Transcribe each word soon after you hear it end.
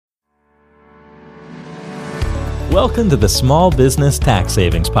Welcome to the Small Business Tax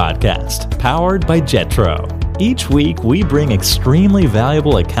Savings Podcast, powered by Jetro. Each week, we bring extremely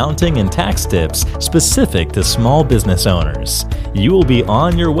valuable accounting and tax tips specific to small business owners. You will be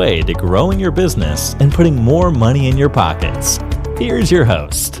on your way to growing your business and putting more money in your pockets. Here's your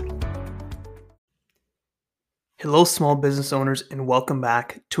host. Hello, small business owners, and welcome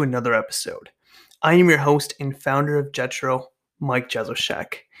back to another episode. I am your host and founder of Jetro, Mike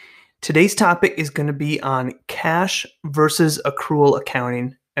Jezoshek. Today's topic is going to be on cash versus accrual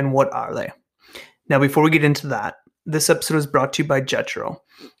accounting and what are they. Now, before we get into that, this episode is brought to you by Jetro,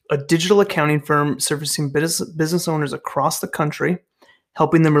 a digital accounting firm servicing business owners across the country,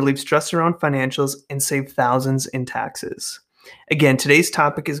 helping them relieve stress around financials and save thousands in taxes. Again, today's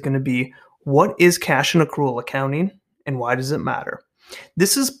topic is going to be what is cash and accrual accounting and why does it matter?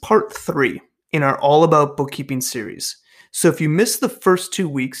 This is part 3 in our All About Bookkeeping series. So if you missed the first 2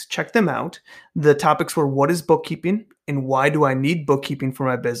 weeks, check them out. The topics were what is bookkeeping and why do I need bookkeeping for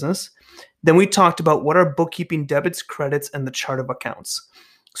my business? Then we talked about what are bookkeeping debits, credits, and the chart of accounts.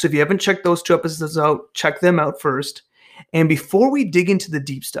 So if you haven't checked those 2 episodes out, check them out first. And before we dig into the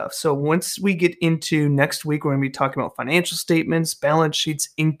deep stuff, so once we get into next week, we're going to be talking about financial statements, balance sheets,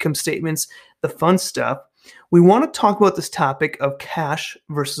 income statements, the fun stuff. We want to talk about this topic of cash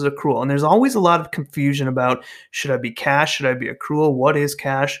versus accrual. And there's always a lot of confusion about should I be cash, should I be accrual, what is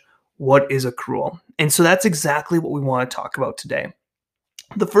cash, what is accrual? And so that's exactly what we want to talk about today.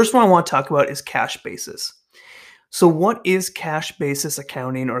 The first one I want to talk about is cash basis. So what is cash basis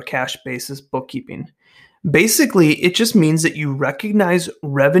accounting or cash basis bookkeeping? Basically, it just means that you recognize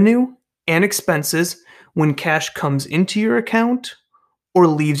revenue and expenses when cash comes into your account or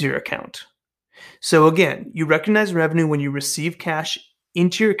leaves your account. So again, you recognize revenue when you receive cash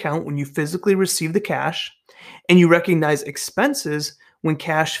into your account, when you physically receive the cash, and you recognize expenses when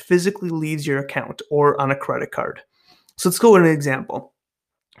cash physically leaves your account or on a credit card. So let's go with an example.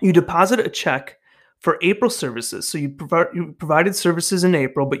 You deposit a check for April services. So you provided services in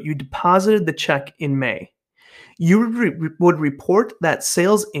April, but you deposited the check in May. You would report that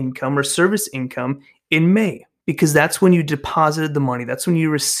sales income or service income in May because that's when you deposited the money. That's when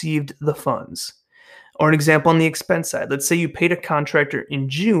you received the funds. Or an example on the expense side. Let's say you paid a contractor in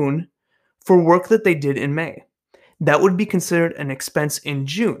June for work that they did in May. That would be considered an expense in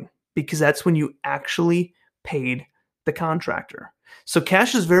June because that's when you actually paid the contractor. So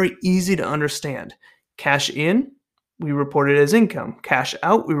cash is very easy to understand. Cash in, we report it as income. Cash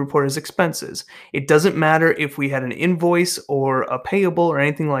out, we report as expenses. It doesn't matter if we had an invoice or a payable or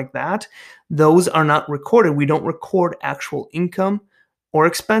anything like that. Those are not recorded. We don't record actual income or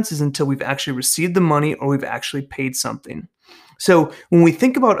expenses until we've actually received the money or we've actually paid something. So when we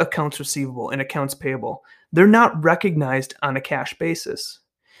think about accounts receivable and accounts payable, they're not recognized on a cash basis.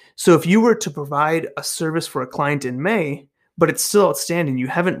 So if you were to provide a service for a client in May, but it's still outstanding, you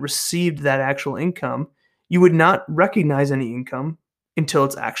haven't received that actual income, you would not recognize any income until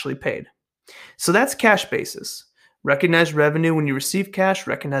it's actually paid. So that's cash basis. Recognize revenue when you receive cash,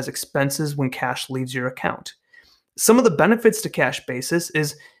 recognize expenses when cash leaves your account. Some of the benefits to cash basis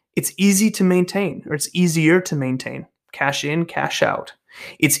is it's easy to maintain, or it's easier to maintain. Cash in, cash out.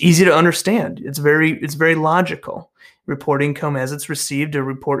 It's easy to understand. It's very logical. Report income as it's received or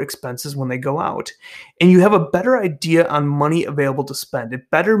report expenses when they go out. And you have a better idea on money available to spend. It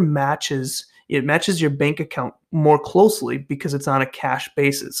matches your bank account more closely because it's on a cash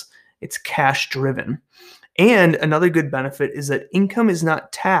basis. It's cash driven. And another good benefit is that income is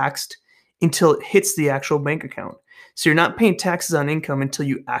not taxed until it hits the actual bank account. So you're not paying taxes on income until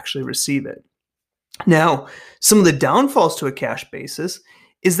you actually receive it. Now, some of the downfalls to a cash basis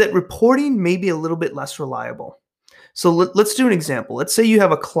is that reporting may be a little bit less reliable. So let's do an example. Let's say you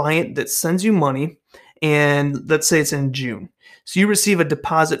have a client that sends you money, and let's say it's in June. So you receive a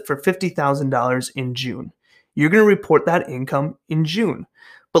deposit for $50,000 in June. You're going to report that income in June.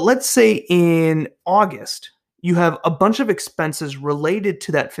 But let's say in August, you have a bunch of expenses related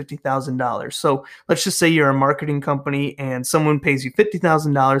to that $50,000. So let's just say you're a marketing company and someone pays you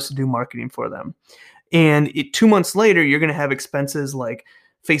 $50,000 to do marketing for them. And 2 months later, you're going to have expenses like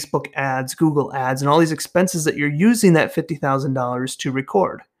Facebook ads, Google ads, and all these expenses that you're using that $50,000 to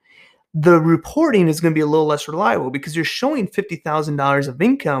record. The reporting is going to be a little less reliable because you're showing $50,000 of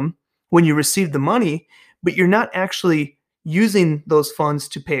income when you receive the money, but you're not actually using those funds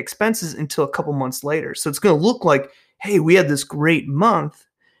to pay expenses until a couple months later. So it's going to look like, hey, we had this great month,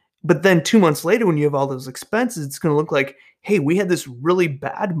 but then 2 months later when you have all those expenses, it's going to look like, hey, we had this really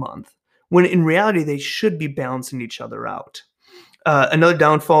bad month, when in reality they should be balancing each other out. Another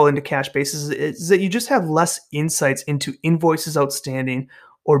downfall into cash basis is that you just have less insights into invoices outstanding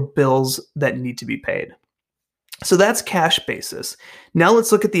or bills that need to be paid. So that's cash basis. Now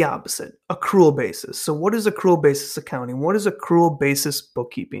let's look at the opposite, accrual basis. So what is accrual basis accounting? What is accrual basis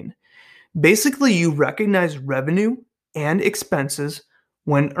bookkeeping? Basically, you recognize revenue and expenses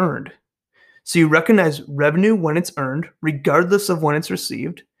when earned. So you recognize revenue when it's earned, regardless of when it's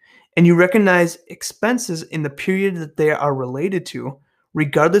received, and you recognize expenses in the period that they are related to,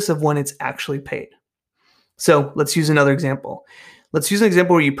 regardless of when it's actually paid. So let's use another example. Let's use an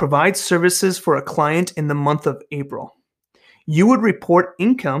example where you provide services for a client in the month of April. You would report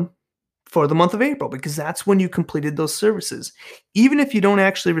income for the month of April because that's when you completed those services. Even if you don't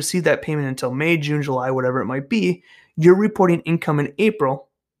actually receive that payment until May, June, July, whatever it might be, you're reporting income in April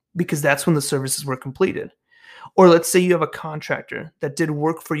because that's when the services were completed. Or let's say you have a contractor that did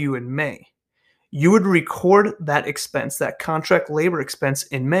work for you in May. You would record that expense, that contract labor expense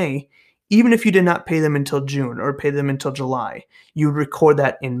in May, even if you did not pay them until June or pay them until July. You would record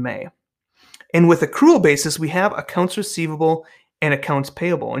that in May. And with accrual basis, we have accounts receivable and accounts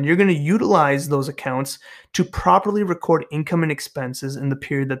payable. And you're going to utilize those accounts to properly record income and expenses in the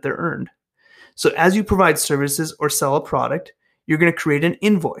period that they're earned. So as you provide services or sell a product, you're going to create an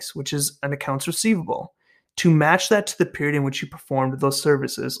invoice, which is an accounts receivable, to match that to the period in which you performed those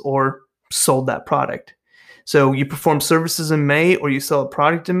services or sold that product. So you perform services in May or you sell a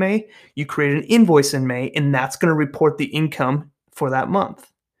product in May, you create an invoice in May, and that's going to report the income for that month.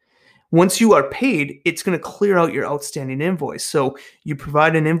 Once you are paid, it's going to clear out your outstanding invoice. So you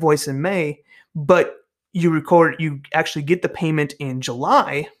provide an invoice in May, but you actually get the payment in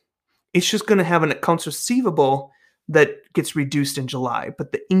July. It's just going to have an accounts receivable that gets reduced in July,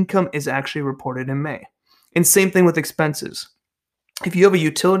 but the income is actually reported in May. And same thing with expenses. If you have a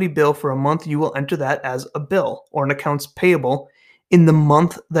utility bill for a month, you will enter that as a bill or an accounts payable in the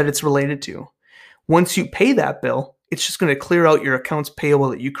month that it's related to. Once you pay that bill, it's just going to clear out your accounts payable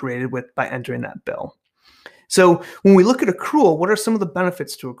that you created by entering that bill. So when we look at accrual, what are some of the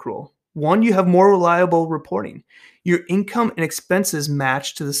benefits to accrual? One, you have more reliable reporting. Your income and expenses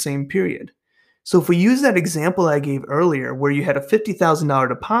match to the same period. So if we use that example I gave earlier where you had a $50,000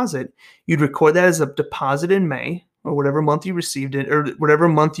 deposit, you'd record that as a deposit in May or whatever month you received it or whatever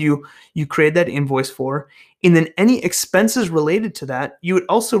month you created that invoice for. And then any expenses related to that, you would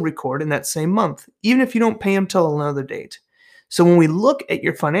also record in that same month, even if you don't pay them till another date. So when we look at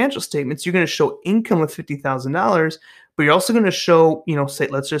your financial statements, you're going to show income of $50,000, but you're also going to show,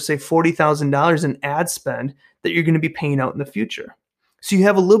 let's just say $40,000 in ad spend that you're going to be paying out in the future. So you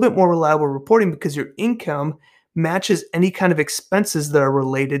have a little bit more reliable reporting because your income matches any kind of expenses that are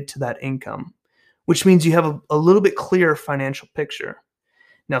related to that income, which means you have a little bit clearer financial picture.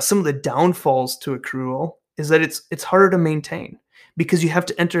 Now, some of the downfalls to accrual is that it's harder to maintain because you have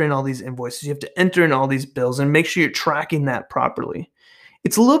to enter in all these invoices, you have to enter in all these bills and make sure you're tracking that properly.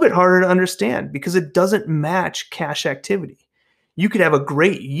 It's a little bit harder to understand because it doesn't match cash activity. You could have a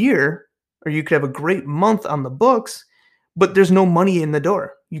great year or you could have a great month on the books, but there's no money in the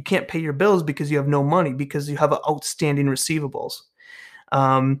door. You can't pay your bills because you have no money because you have outstanding receivables.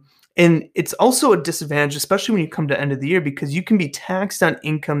 And it's also a disadvantage, especially when you come to end of the year, because you can be taxed on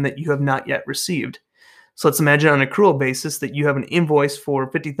income that you have not yet received. So let's imagine on an accrual basis that you have an invoice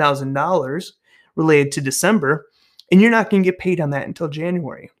for $50,000 related to December, and you're not going to get paid on that until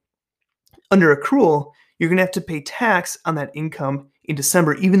January. Under accrual, you're going to have to pay tax on that income in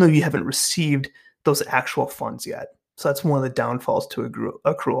December, even though you haven't received those actual funds yet. So that's one of the downfalls to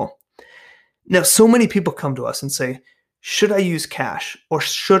accrual. Now, so many people come to us and say, should I use cash or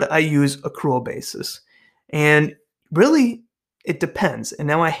should I use accrual basis? And really, it depends. And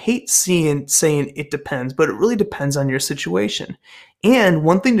now I hate saying it depends, but it really depends on your situation. And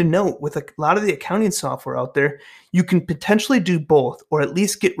one thing to note with a lot of the accounting software out there, you can potentially do both or at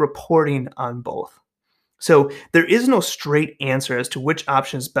least get reporting on both. So there is no straight answer as to which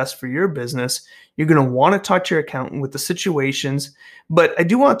option is best for your business. You're going to want to talk to your accountant with the situations, but I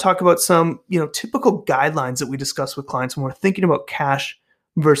do want to talk about some, typical guidelines that we discuss with clients when we're thinking about cash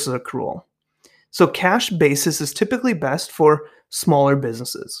versus accrual. So cash basis is typically best for smaller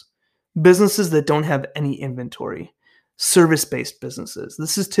businesses that don't have any inventory, service-based businesses.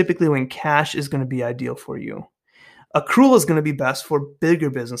 This is typically when cash is going to be ideal for you. Accrual is going to be best for bigger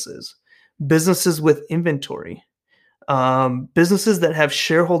businesses with inventory, businesses that have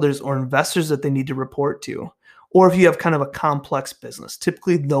shareholders or investors that they need to report to, or if you have kind of a complex business,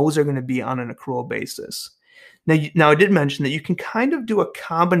 typically those are going to be on an accrual basis. Now I did mention that you can kind of do a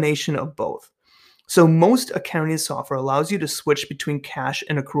combination of both. So most accounting software allows you to switch between cash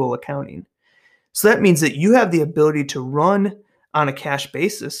and accrual accounting. So that means that you have the ability to run on a cash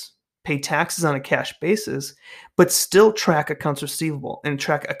basis pay taxes on a cash basis, but still track accounts receivable and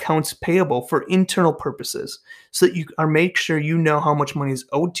track accounts payable for internal purposes so that you are make sure you know how much money is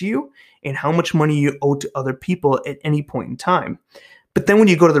owed to you and how much money you owe to other people at any point in time. But then when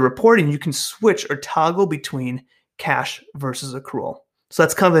you go to the reporting, you can switch or toggle between cash versus accrual. So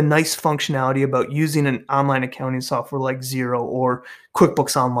that's kind of a nice functionality about using an online accounting software like Xero or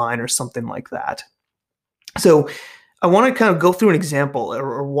QuickBooks Online or something like that. So I want to kind of go through an example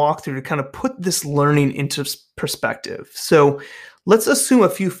or walk through to kind of put this learning into perspective. So let's assume a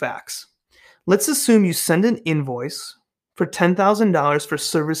few facts. Let's assume you send an invoice for $10,000 for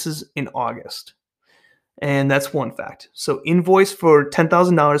services in August. And that's one fact. So invoice for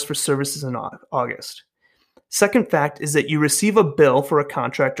 $10,000 for services in August. Second fact is that you receive a bill for a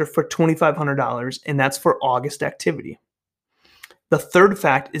contractor for $2,500, and that's for August activity. The third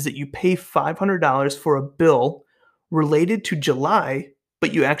fact is that you pay $500 for a bill related to July,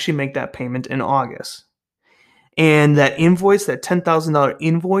 but you actually make that payment in August. And that invoice, that $10,000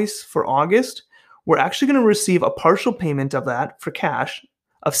 invoice for August, we're actually going to receive a partial payment of that for cash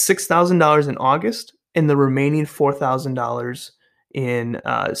of $6,000 in August and the remaining $4,000 in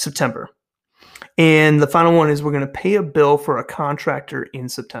September. And the final one is we're going to pay a bill for a contractor in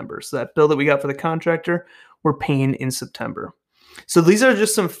September. So that bill that we got for the contractor, we're paying in September. So these are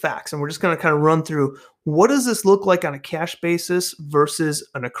just some facts, and we're just going to kind of run through what does this look like on a cash basis versus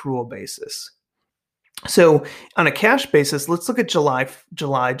an accrual basis. So on a cash basis, let's look at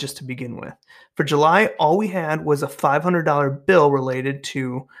July just to begin with. For July, all we had was a $500 bill related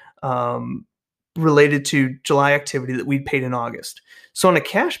to July activity that we paid in August. So on a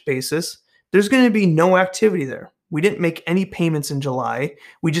cash basis, there's going to be no activity there. We didn't make any payments in July.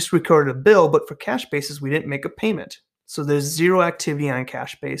 We just recorded a bill, but for cash basis, we didn't make a payment. So there's zero activity on a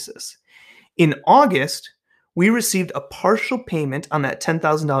cash basis. In August, we received a partial payment on that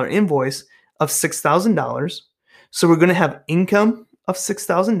 $10,000 invoice of $6,000. So we're going to have income of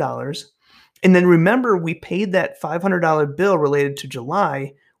 $6,000. And then remember, we paid that $500 bill related to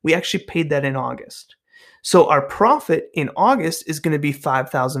July. We actually paid that in August. So our profit in August is going to be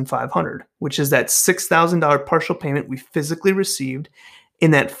 $5,500, which is that $6,000 partial payment we physically received in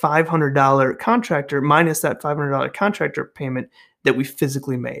that $500 contractor minus that $500 contractor payment that we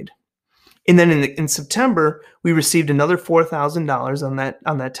physically made. And then in September, we received another $4,000 on that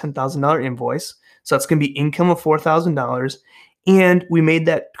 $10,000 invoice. So that's going to be income of $4,000. And we made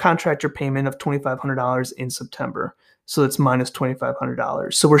that contractor payment of $2,500 in September. So that's minus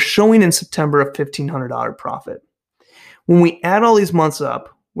 $2,500. So we're showing in September a $1,500 profit. When we add all these months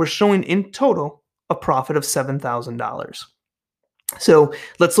up, we're showing in total a profit of $7,000. So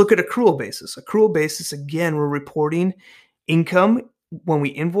let's look at accrual basis. Accrual basis, again, we're reporting income when we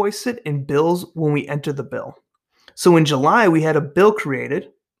invoice it and bills when we enter the bill. So in July, we had a bill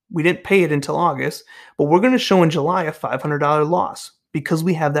created. We didn't pay it until August, but we're going to show in July a $500 loss because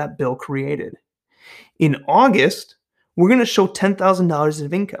we have that bill created. In August, we're going to show $10,000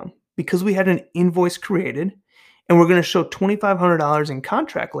 of income because we had an invoice created, and we're going to show $2,500 in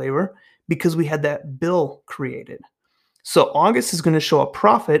contract labor because we had that bill created. So August is going to show a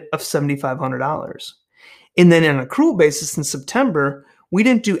profit of $7,500. And then on an accrual basis in September, we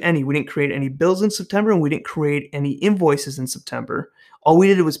didn't create any bills in September, and we didn't create any invoices in September. All we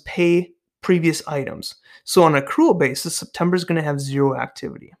did was pay previous items. So on an accrual basis, September is going to have zero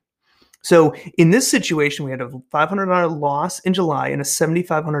activity. So in this situation, we had a $500 loss in July and a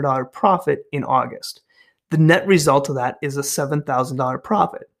 $7,500 profit in August. The net result of that is a $7,000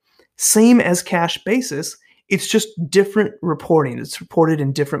 profit. Same as cash basis, it's just different reporting. It's reported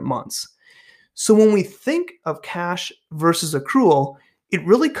in different months. So when we think of cash versus accrual, it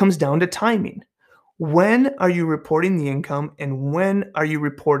really comes down to timing. When are you reporting the income and when are you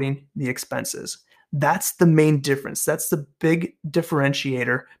reporting the expenses? That's the main difference. That's the big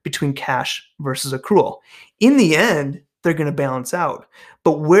differentiator between cash versus accrual. In the end, they're going to balance out.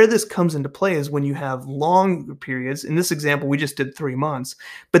 But where this comes into play is when you have long periods. In this example, we just did 3 months,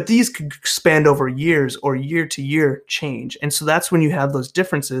 but these could span over years or year to year change. And so that's when you have those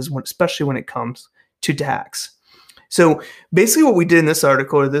differences, especially when it comes to tax. So basically what we did in this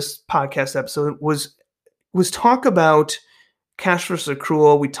article or this podcast episode was talk about cash versus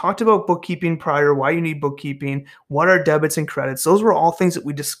accrual. We talked about bookkeeping prior, why you need bookkeeping, what are debits and credits. Those were all things that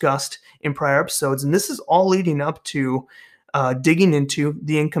we discussed in prior episodes. And this is all leading up to digging into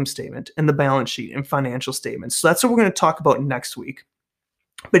the income statement and the balance sheet and financial statements. So that's what we're going to talk about next week.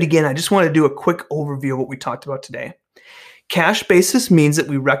 But again, I just want to do a quick overview of what we talked about today. Cash basis means that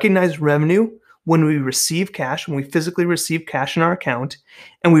we recognize revenue when we receive cash, when we physically receive cash in our account,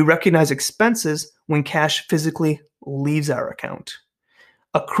 and we recognize expenses when cash physically leaves our account.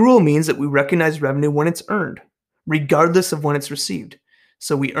 Accrual means that we recognize revenue when it's earned, regardless of when it's received.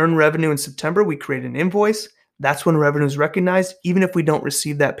 So we earn revenue in September, we create an invoice. That's when revenue is recognized, even if we don't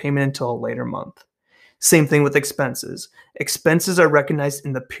receive that payment until a later month. Same thing with expenses. Expenses are recognized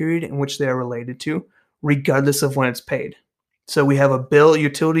in the period in which they are related to, regardless of when it's paid. So we have a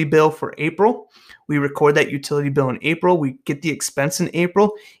utility bill for April. We record that utility bill in April. We get the expense in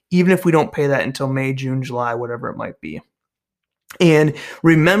April, even if we don't pay that until May, June, July, whatever it might be. And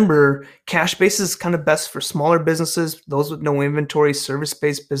remember, cash basis is kind of best for smaller businesses, those with no inventory,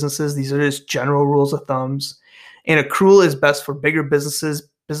 service-based businesses. These are just general rules of thumbs. And accrual is best for bigger businesses,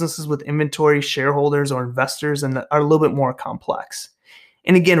 businesses with inventory, shareholders, or investors, and are a little bit more complex.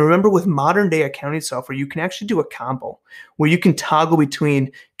 And again, remember, with modern day accounting software, you can actually do a combo where you can toggle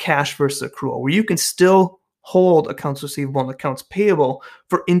between cash versus accrual, where you can still hold accounts receivable and accounts payable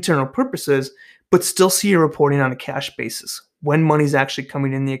for internal purposes, but still see your reporting on a cash basis, when money's actually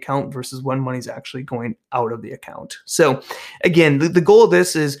coming in the account versus when money's actually going out of the account. So again, the goal of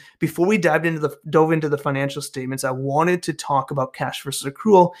this is, before we dove into the financial statements, I wanted to talk about cash versus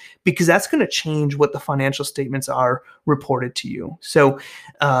accrual, because that's going to change what the financial statements are reported to you. So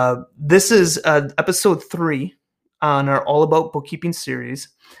this is episode 3 on our All About Bookkeeping series.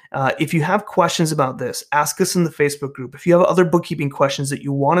 If you have questions about this, ask us in the Facebook group. If you have other bookkeeping questions that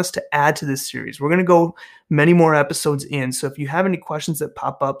you want us to add to this series, we're going to go many more episodes in. So if you have any questions that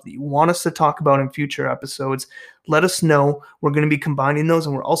pop up that you want us to talk about in future episodes, let us know. We're going to be combining those,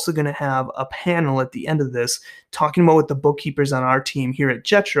 and we're also going to have a panel at the end of this talking about with the bookkeepers on our team here at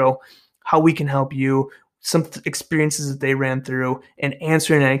Jetro, how we can help you, some experiences that they ran through, and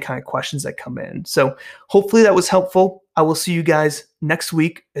answering any kind of questions that come in. So hopefully that was helpful. I will see you guys next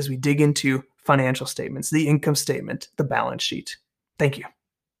week as we dig into financial statements, the income statement, the balance sheet. Thank you.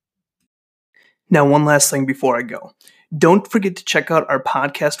 Now, one last thing before I go. Don't forget to check out our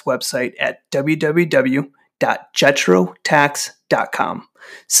podcast website at www.jetrotax.com.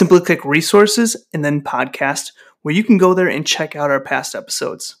 Simply click resources and then podcast, where you can go there and check out our past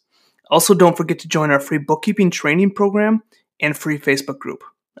episodes. Also, don't forget to join our free bookkeeping training program and free Facebook group.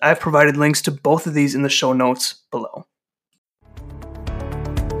 I've provided links to both of these in the show notes below.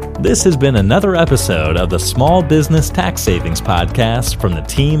 This has been another episode of the Small Business Tax Savings Podcast from the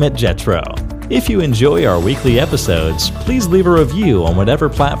team at Jetro. If you enjoy our weekly episodes, please leave a review on whatever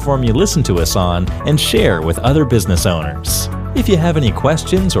platform you listen to us on and share with other business owners. If you have any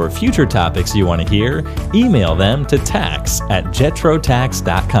questions or future topics you want to hear, email them to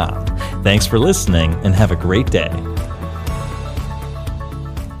tax@jetrotax.com. Thanks for listening, and have a great day.